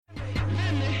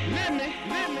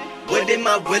What am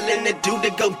I willing to do to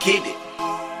go get it?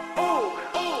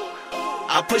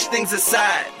 I push things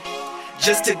aside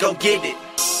just to go get it.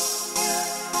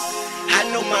 I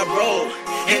know my role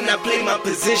and I play my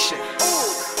position.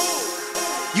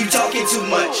 You talking too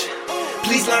much.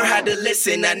 Please learn how to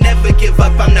listen. I never give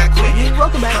up. I'm not quitting.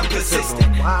 Welcome back I'm to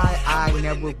persistent. Why I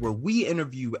Never, where we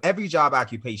interview every job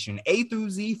occupation A through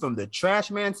Z, from the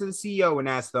trash man to the CEO, and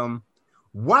ask them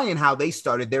why and how they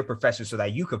started their profession so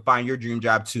that you can find your dream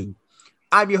job too.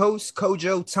 I'm your host,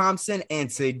 Kojo Thompson, and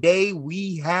today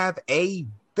we have a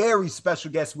very special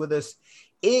guest with us.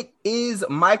 It is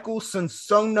Michael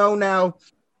Sonsogno. Now,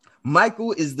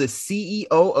 Michael is the CEO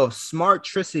of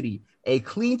Smartricity, a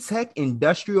clean tech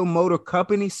industrial motor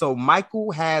company. So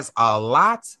Michael has a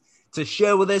lot to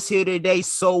share with us here today.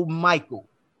 So Michael,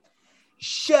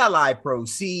 shall I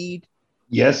proceed?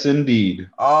 Yes, indeed.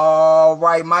 All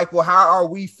right, Michael, how are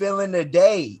we feeling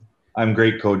today? I'm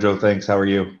great, Kojo. Thanks. How are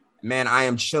you? Man, I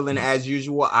am chilling as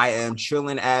usual.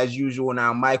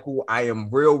 Now, Michael, I am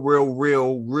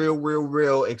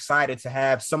real excited to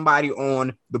have somebody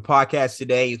on the podcast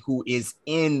today who is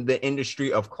in the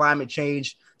industry of climate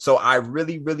change. So I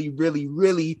really want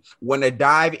to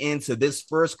dive into this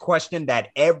first question that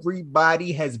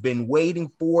everybody has been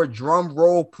waiting for. Drum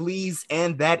roll, please.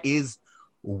 And that is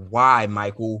why,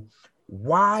 Michael?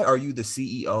 Why are you the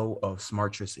CEO of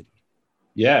Smartricity?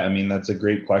 Yeah, I mean, that's a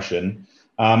great question.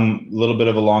 A little bit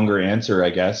of a longer answer,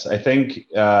 I guess. I think,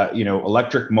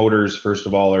 electric motors, first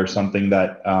of all, are something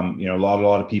that, a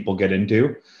lot of people get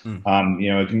into.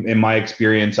 In my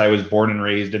experience, I was born and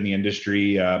raised in the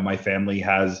industry. My family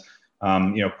has,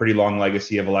 pretty long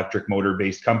legacy of electric motor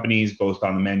based companies, both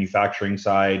on the manufacturing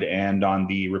side and on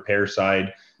the repair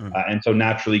side. And so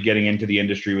naturally getting into the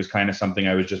industry was kind of something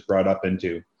I was just brought up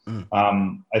into.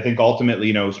 I think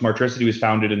ultimately, Smartricity was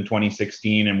founded in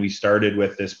 2016, and we started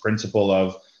with this principle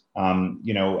of,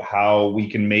 how we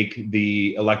can make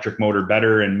the electric motor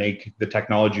better and make the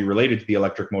technology related to the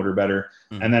electric motor better.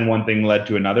 And then one thing led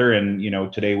to another. And,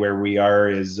 today where we are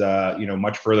is,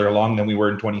 much further along than we were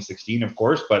in 2016, of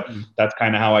course, but that's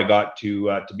kind of how I got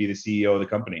to be the CEO of the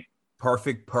company.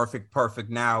 Perfect.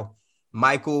 Now,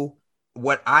 Michael,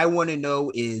 what I want to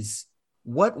know is,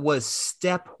 what was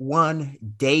step one,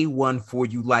 day one for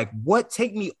you? Like,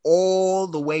 take me all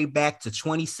the way back to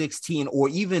 2016 or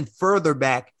even further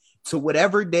back to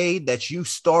whatever day that you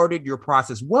started your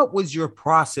process. What was your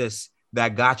process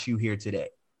that got you here today?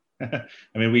 I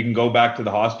mean, we can go back to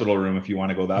the hospital room if you want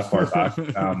to go that far back.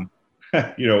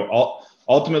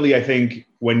 Ultimately, I think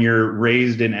when you're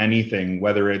raised in anything,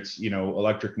 whether it's,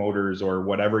 electric motors or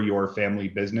whatever your family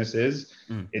business is,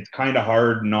 it's kind of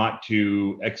hard not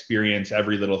to experience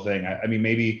every little thing. I mean,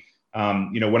 maybe,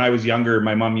 when I was younger,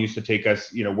 my mom used to take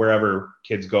us, wherever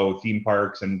kids go, theme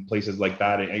parks and places like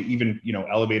that, even,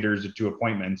 elevators to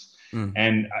appointments.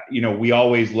 And, we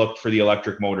always looked for the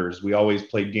electric motors. We always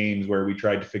played games where we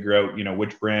tried to figure out,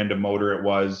 which brand of motor it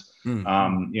was.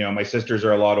 My sisters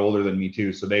are a lot older than me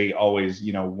too, so they always,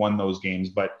 won those games.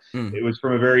 But it was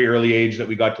from a very early age that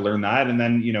we got to learn that. And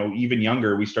then, even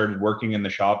younger, we started working in the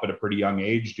shop at a pretty young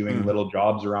age, doing little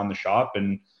jobs around the shop.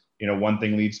 And one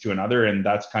thing leads to another. And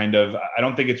that's kind of, I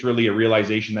don't think it's really a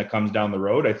realization that comes down the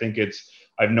road. I think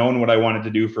I've known what I wanted to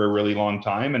do for a really long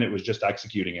time, and it was just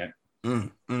executing it.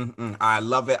 I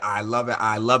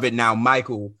love it. Now,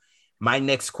 Michael, my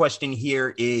next question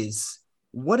here is,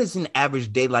 what is an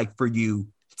average day like for you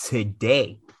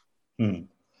today?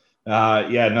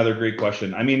 Another great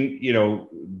question. I mean,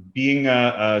 being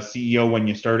a CEO when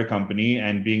you start a company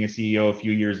and being a CEO a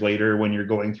few years later when you're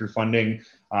going through funding.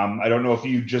 I don't know if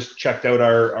you just checked out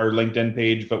our LinkedIn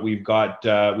page, but we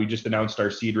just announced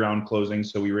our seed round closing.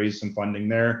 So we raised some funding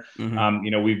there.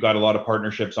 We've got a lot of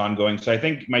partnerships ongoing. So I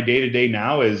think my day-to-day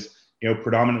now is,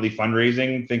 predominantly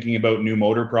fundraising, thinking about new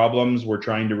motor problems. We're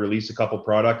trying to release a couple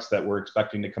products that we're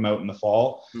expecting to come out in the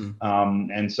fall.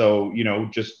 And so,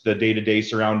 just the day-to-day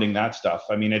surrounding that stuff.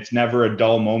 I mean, it's never a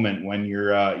dull moment when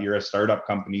you're a startup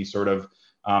company sort of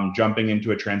jumping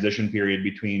into a transition period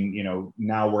between,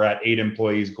 now we're at 8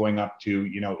 employees going up to,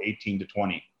 18 to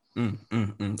 20.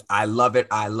 I love it.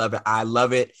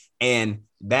 And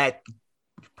that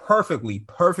perfectly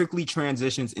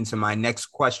transitions into my next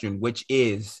question, which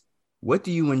is, what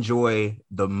do you enjoy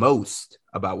the most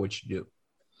about what you do?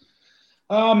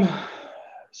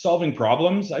 Solving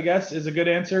problems, I guess, is a good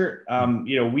answer.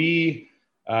 We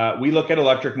look at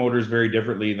electric motors very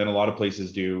differently than a lot of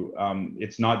places do.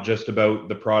 It's not just about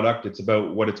the product, it's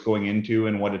about what it's going into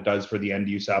and what it does for the end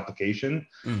use application.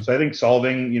 So I think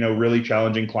solving, really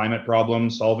challenging climate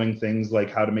problems, solving things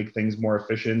like how to make things more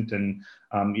efficient and,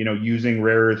 using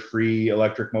rare earth free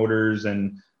electric motors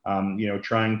and,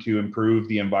 trying to improve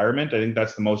the environment. I think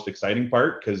that's the most exciting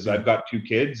part, because I've got 2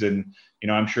 kids, and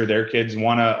I'm sure their kids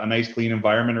want a nice clean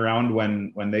environment around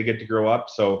when they get to grow up.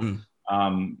 So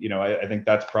I think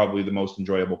that's probably the most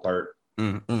enjoyable part.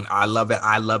 I love it.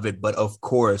 I love it. But of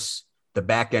course, the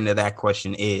back end of that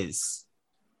question is,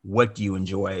 what do you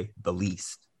enjoy the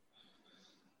least?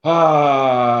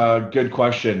 Good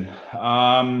question.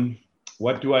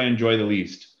 What do I enjoy the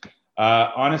least?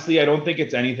 Honestly, I don't think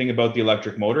it's anything about the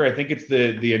electric motor. I think it's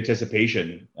the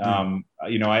anticipation.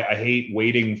 I hate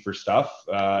waiting for stuff.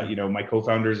 My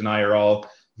co-founders and I are all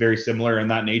very similar in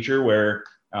that nature, where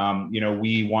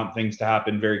we want things to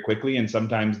happen very quickly, and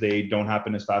sometimes they don't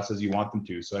happen as fast as you want them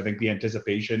to. So I think the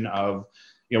anticipation of,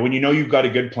 when you've got a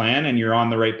good plan and you're on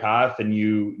the right path and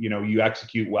you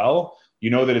execute well,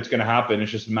 that it's going to happen.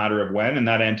 It's just a matter of when, and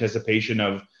that anticipation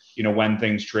of, when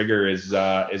things trigger is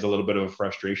a little bit of a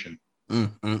frustration.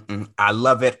 I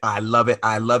love it. I love it.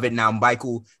 I love it. Now,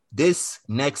 Michael, this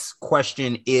next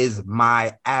question is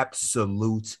my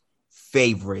absolute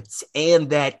favorite, and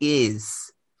that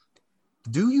is,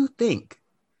 do you think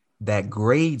that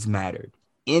grades mattered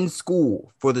in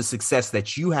school for the success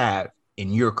that you have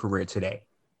in your career today?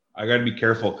 I got to be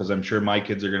careful, because I'm sure my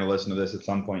kids are going to listen to this at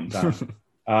some point in time.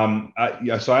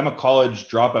 So I'm a college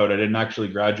dropout. I didn't actually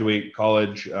graduate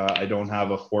college. I don't have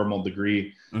a formal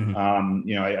degree.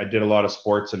 I did a lot of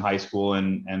sports in high school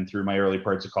and through my early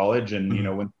parts of college.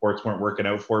 And, when sports weren't working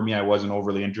out for me, I wasn't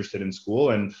overly interested in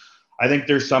school. And I think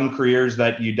there's some careers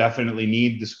that you definitely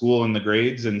need the school and the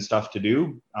grades and stuff to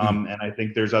do. And I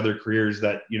think there's other careers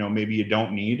that, maybe you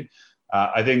don't need.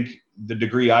 I think the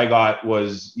degree I got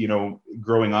was,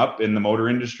 growing up in the motor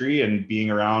industry and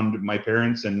being around my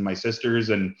parents and my sisters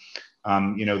and,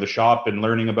 the shop and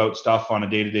learning about stuff on a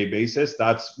day-to-day basis.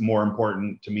 That's more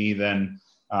important to me than,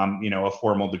 a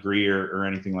formal degree or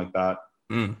anything like that.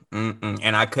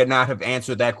 And I could not have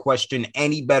answered that question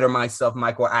any better myself,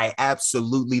 Michael. I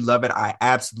absolutely love it. I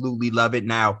absolutely love it.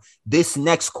 Now, this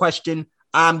next question,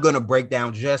 I'm going to break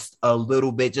down just a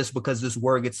little bit, just because this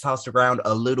word gets tossed around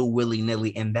a little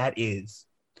willy-nilly. And that is,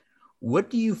 what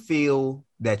do you feel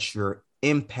that your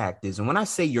impact is? And when I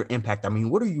say your impact, I mean,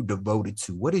 what are you devoted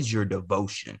to? What is your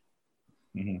devotion?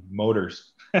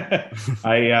 Motors. There's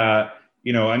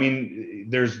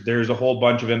a whole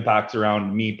bunch of impacts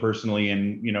around me personally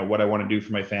and, what I want to do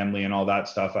for my family and all that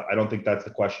stuff. I don't think that's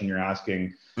the question you're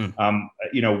asking.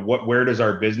 Where does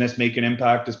our business make an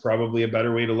impact is probably a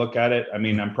better way to look at it. I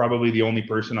mean, I'm probably the only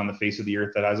person on the face of the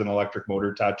earth that has an electric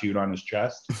motor tattooed on his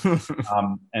chest.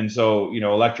 And so,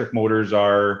 electric motors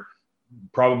are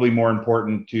probably more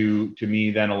important to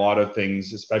me than a lot of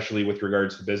things, especially with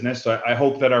regards to business. So I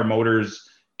hope that our motors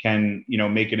can,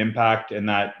 make an impact, and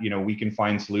that, we can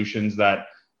find solutions that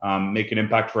make an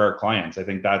impact for our clients. I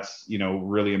think that's,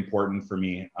 really important for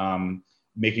me.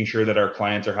 Making sure that our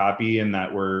clients are happy and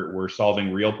that we're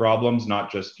solving real problems,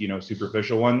 not just,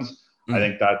 superficial ones. I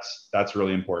think that's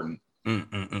really important.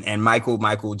 And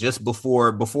Michael, just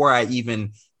before I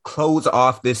even close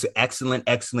off this excellent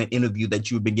interview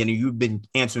that you've been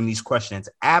answering these questions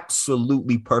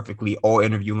absolutely perfectly all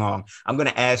interview long. I'm going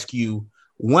to ask you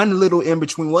one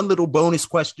little bonus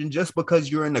question, just because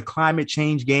you're in the climate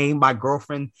change game. My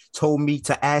girlfriend told me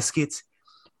to ask it.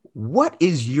 What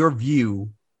is your view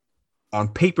on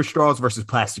paper straws versus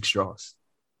plastic straws?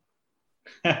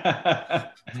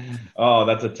 Oh,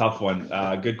 that's a tough one.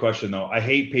 Good question, though. I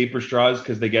hate paper straws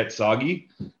because they get soggy,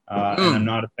 and I'm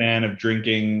not a fan of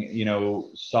drinking,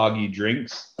 soggy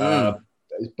drinks. But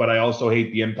I also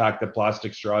hate the impact that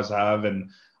plastic straws have, and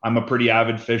I'm a pretty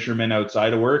avid fisherman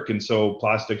outside of work, and so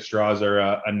plastic straws are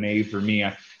a nay for me.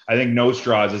 I think no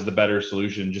straws is the better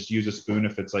solution. Just use a spoon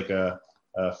if it's like a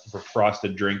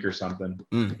frosted drink or something.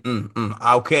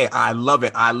 Okay, I love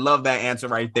it. I love that answer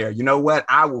right there. You know what?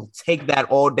 I will take that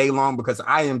all day long, because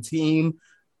I am team.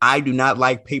 I do not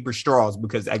like paper straws,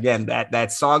 because again,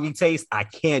 that soggy taste, I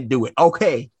can't do it.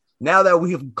 Okay, now that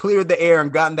we have cleared the air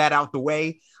and gotten that out the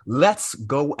way, let's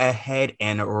go ahead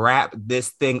and wrap this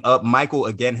thing up. Michael,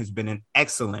 again, has been an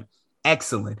excellent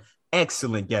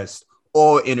guest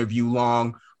all interview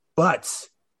long. But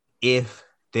if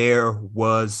there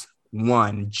was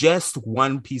just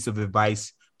one piece of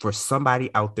advice for somebody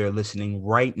out there listening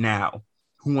right now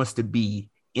who wants to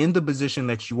be in the position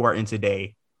that you are in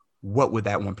today, what would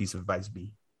that one piece of advice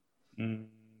be?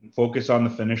 Focus on the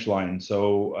finish line.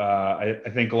 So I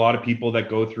think a lot of people that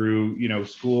go through,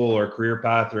 school or career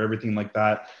path or everything like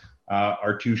that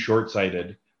are too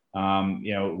short-sighted.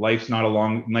 Life's not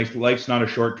a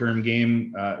short-term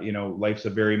game. Life's a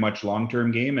very much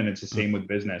long-term game, and it's the same with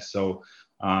business. So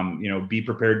Be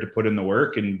prepared to put in the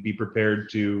work and be prepared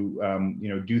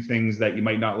to, do things that you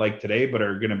might not like today, but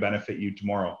are going to benefit you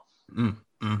tomorrow.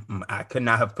 I could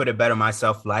not have put it better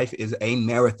myself. Life is a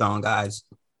marathon, guys.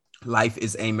 Life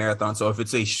is a marathon. So if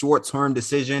it's a short-term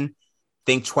decision,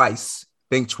 think twice.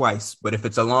 But if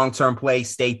it's a long-term play,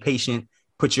 stay patient,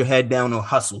 put your head down or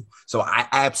hustle. So I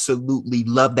absolutely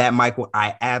love that, Michael.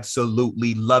 I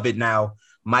absolutely love it. Now,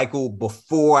 Michael,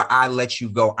 before I let you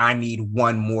go, I need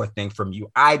one more thing from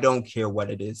you. I don't care what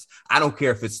it is. I don't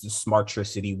care if it's the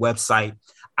Smartricity website.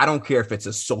 I don't care if it's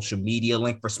a social media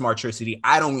link for Smartricity.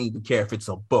 I don't even care if it's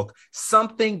a book,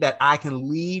 something that I can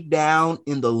leave down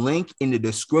in the link in the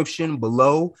description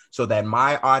below so that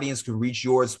my audience can reach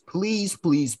yours. Please,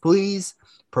 please, please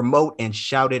promote and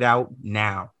shout it out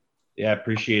now. Yeah,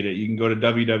 appreciate it. You can go to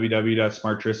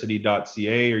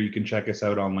www.smartricity.ca or you can check us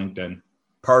out on LinkedIn.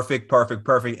 Perfect.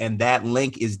 And that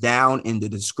link is down in the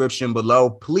description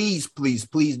below. Please, please,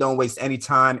 please don't waste any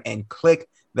time and click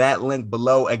that link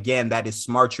below. Again, that is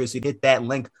Smartricity. Hit that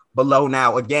link below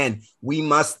now. Again, we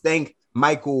must thank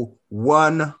Michael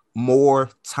one more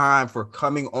time for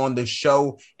coming on the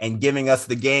show and giving us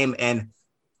the game. And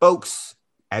folks,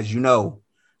 as you know,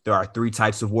 there are 3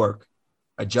 types of work: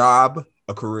 a job,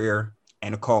 a career,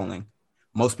 and a calling.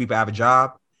 Most people have a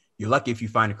job. You're lucky if you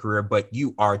find a career, but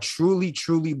you are truly,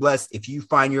 truly blessed if you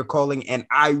find your calling. And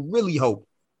I really hope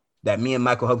that me and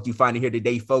Michael helped you find it here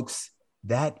today, folks.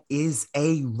 That is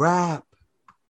a wrap.